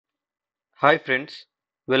Hi friends,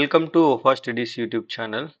 welcome to WafaStudies YouTube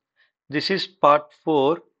channel. This is part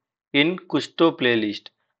 4 in Kusto playlist,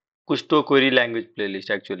 Kusto Query language playlist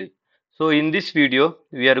actually. So in this video,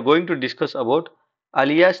 we are going to discuss about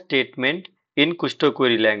alias statement in Kusto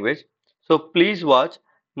Query language. So please watch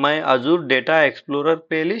my Azure Data Explorer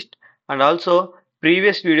playlist and also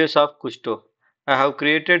previous videos of Kusto. I have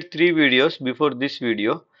created 3 videos before this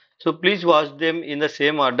video. So please watch them in the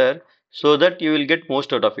same order so that you will get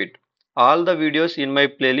most out of it. All the videos in my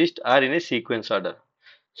playlist are in a sequence order.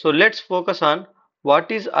 So let's focus on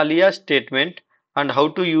what is alias statement and how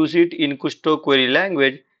to use it in Kusto query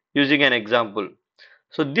language using an example.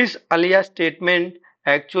 So this alias statement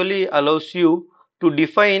actually allows you to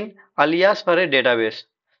define alias for a database.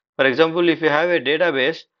 For example, if you have a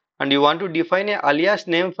database and you want to define a alias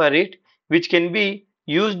name for it, which can be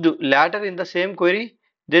used later in the same query,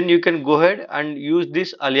 then you can go ahead and use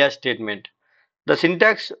this alias statement. The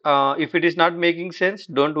syntax, if it is not making sense,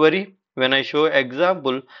 don't worry. When I show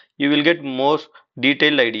example, you will get more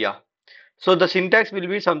detailed idea. So the syntax will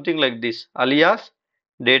be something like this: alias,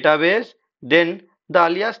 database, then the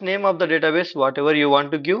alias name of the database, whatever you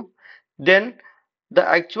want to give, then the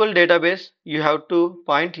actual database you have to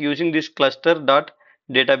point using this cluster dot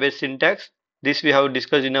database syntax. This we have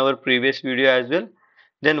discussed in our previous video as well.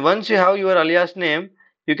 Then once you have your alias name,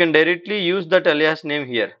 you can directly use that alias name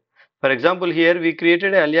here. For example, here we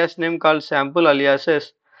created an alias name called sample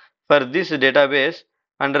aliases for this database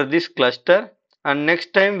under this cluster, and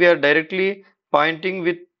next time we are directly pointing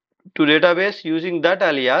with to database using that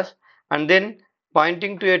alias and then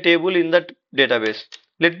pointing to a table in that database.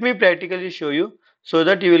 Let me practically show you so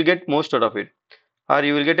that you will get most out of it or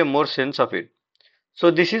you will get a more sense of it. So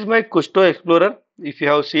this is my Kusto Explorer. If you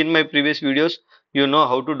have seen my previous videos, you know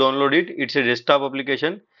how to download it. It's a desktop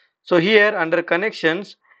application. So here under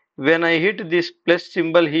connections, when I hit this plus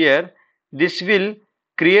symbol here, this will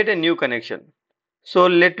create a new connection. So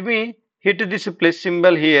let me hit this plus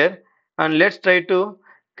symbol here and let's try to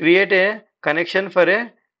create a connection for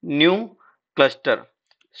a new cluster.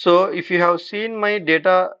 So if you have seen my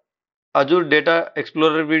data Azure Data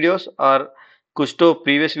Explorer videos or Kusto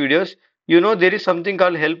previous videos, you know there is something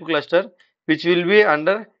called help cluster which will be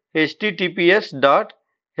under https dot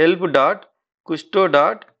help dot kusto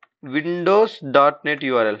dot windows dot net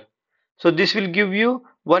URL. So this will give you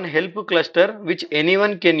one help cluster which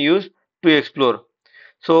anyone can use to explore.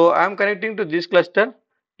 So I am connecting to this cluster.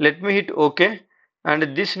 Let me hit OK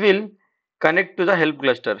and this will connect to the help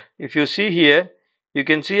cluster. If you see here, you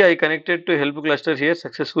can see I connected to help cluster here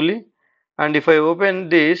successfully. And if I open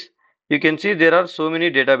this, you can see there are so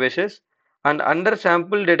many databases. And under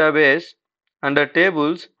sample database, under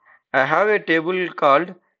tables, I have a table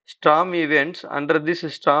called Storm Events under this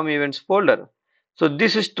Storm Events folder. So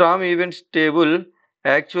this Storm Events table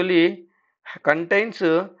actually contains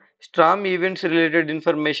storm events related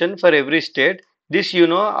information for every state. This you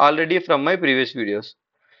know already from my previous videos.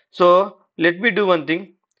 So let me do one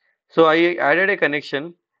thing. So I added a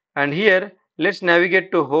connection and here let's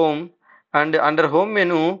navigate to home and under home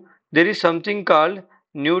menu there is something called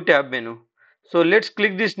new tab menu. So let's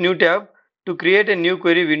click this new tab to create a new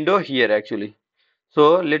query window here actually.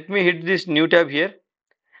 So let me hit this new tab here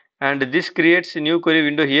and this creates a new query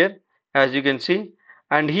window here as you can see.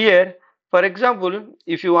 And here for example,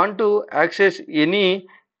 if you want to access any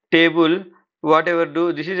table, whatever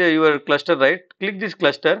do, this is your cluster, right? Click this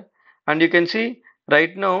cluster and you can see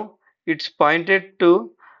right now it's pointed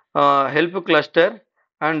to help cluster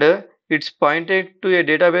and it's pointed to a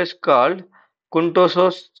database called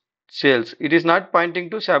Kuntoso sales. It is not pointing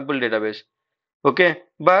to sample database. Okay,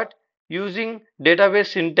 but using database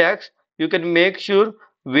syntax, you can make sure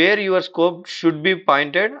where your scope should be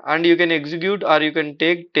pointed and you can execute or you can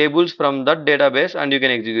take tables from that database and you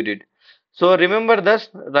can execute it. So remember this,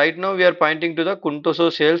 right now we are pointing to the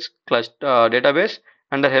Kuntoso sales cluster, database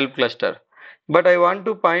under help cluster. But I want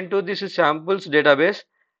to point to this samples database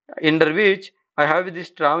under which I have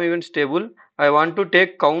this tram events table. I want to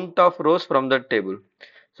take count of rows from that table.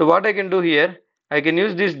 So what I can do here, I can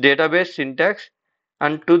use this database syntax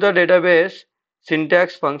and to the database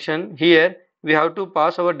syntax function here we have to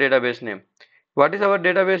pass our database name. What is our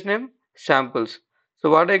database name? Samples.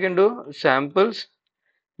 So what I can do? Samples.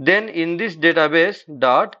 Then in this database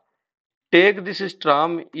dot take this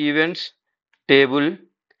strum events table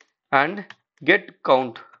and get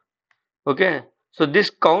count. Okay. So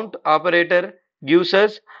this count operator gives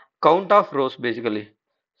us count of rows basically.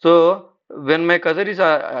 So when my cursor is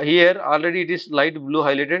here, already it is light blue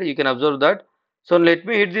highlighted. You can observe that. So let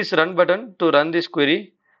me hit this run button to run this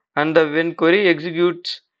query. And when query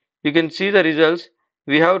executes, you can see the results.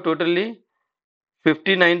 We have totally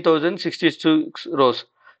 59,066 rows.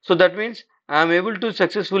 So that means I am able to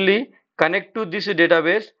successfully connect to this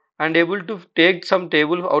database and able to take some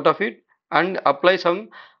table out of it and apply some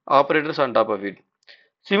operators on top of it.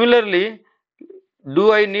 Similarly,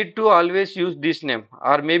 do I need to always use this name,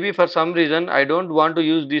 or maybe for some reason I don't want to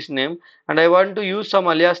use this name and I want to use some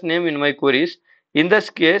alias name in my queries. In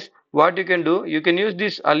this case, what you can do, you can use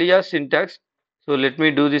this alias syntax. So let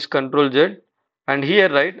me do this Control Z and here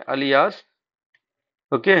write alias.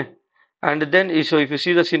 Okay, and then so if you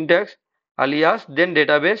see the syntax, alias then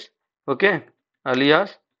database. Okay,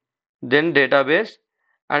 alias then database,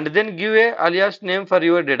 and then give a alias name for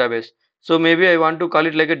your database. So maybe I want to call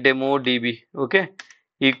it like a demo db. Okay,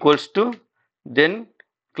 equals to then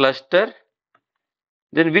cluster,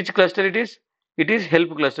 then which cluster it is? It is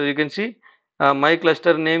help cluster. You can see my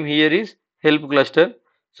cluster name here is help cluster.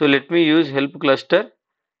 So let me use help cluster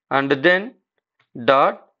and then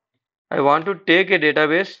dot, I want to take a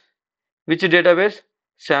database. Which database?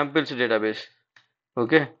 Samples database.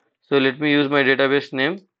 Okay, so let me use my database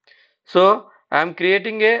name. So I am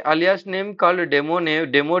creating a alias name called demo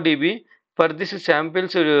db for this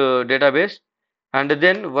samples database, and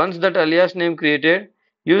then once that alias name created,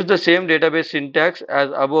 use the same database syntax as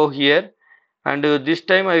above here, and this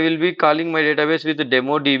time I will be calling my database with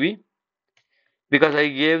demo db because I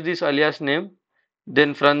gave this alias name.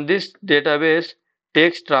 Then from this database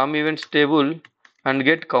take strum events table and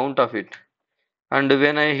get count of it, and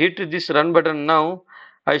when I hit this run button now,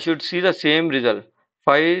 I should see the same result,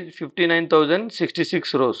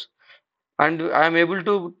 59,066 rows, and I am able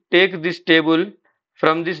to take this table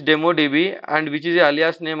from this demo DB and which is a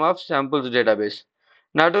alias name of samples database.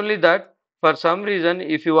 Not only that, for some reason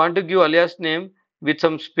if you want to give alias name with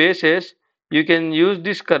some spaces, you can use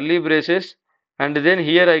this curly braces and then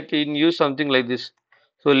here I can use something like this.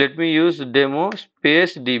 So let me use demo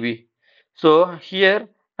space db. So here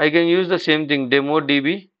I can use the same thing demo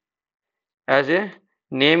db as a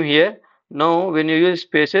name here. Now when you use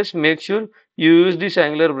spaces, make sure you use these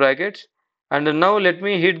angular brackets, and now let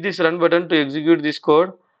me hit this run button to execute this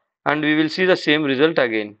code and we will see the same result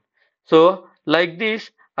again. So like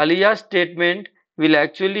this alias statement will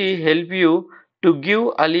actually help you to give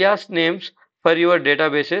alias names for your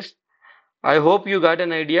databases. I hope you got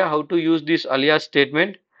an idea how to use this alias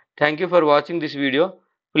statement. Thank you for watching this video.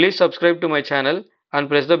 Please subscribe to my channel and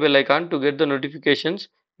press the bell icon to get the notifications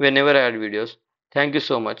whenever I add videos. Thank you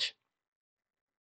so much.